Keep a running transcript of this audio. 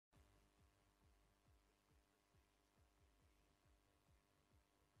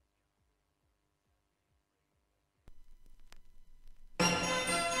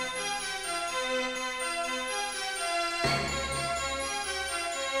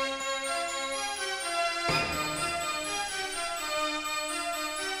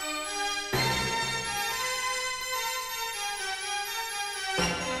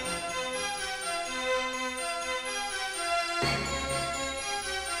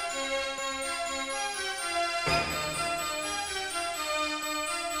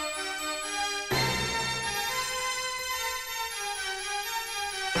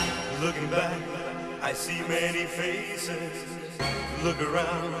back, I see many faces. Look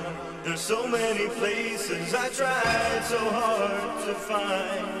around, there's so many places. I tried so hard to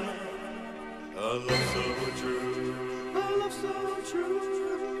find a love so true, a love so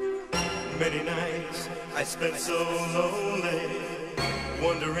true. Many nights I spent so lonely,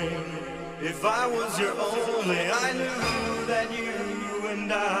 wondering if I was your only. I knew that you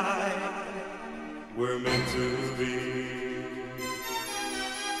and I were meant to be.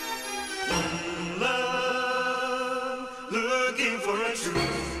 Love, looking for a true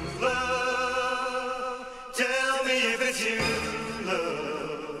love. Tell me if it's you,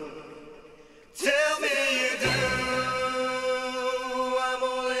 love. Tell me you do. I'm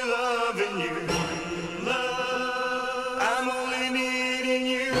only loving you, love. I'm only needing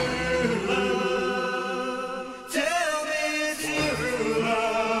you, love. Tell me it's you,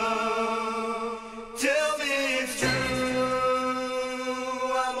 love. Tell me it's true.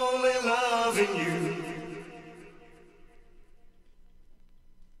 I'm only loving you.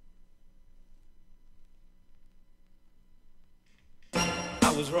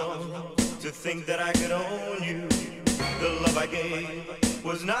 I was wrong to think that I could own you. The love I gave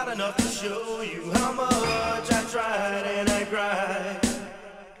was not enough to show you how much I tried and I cried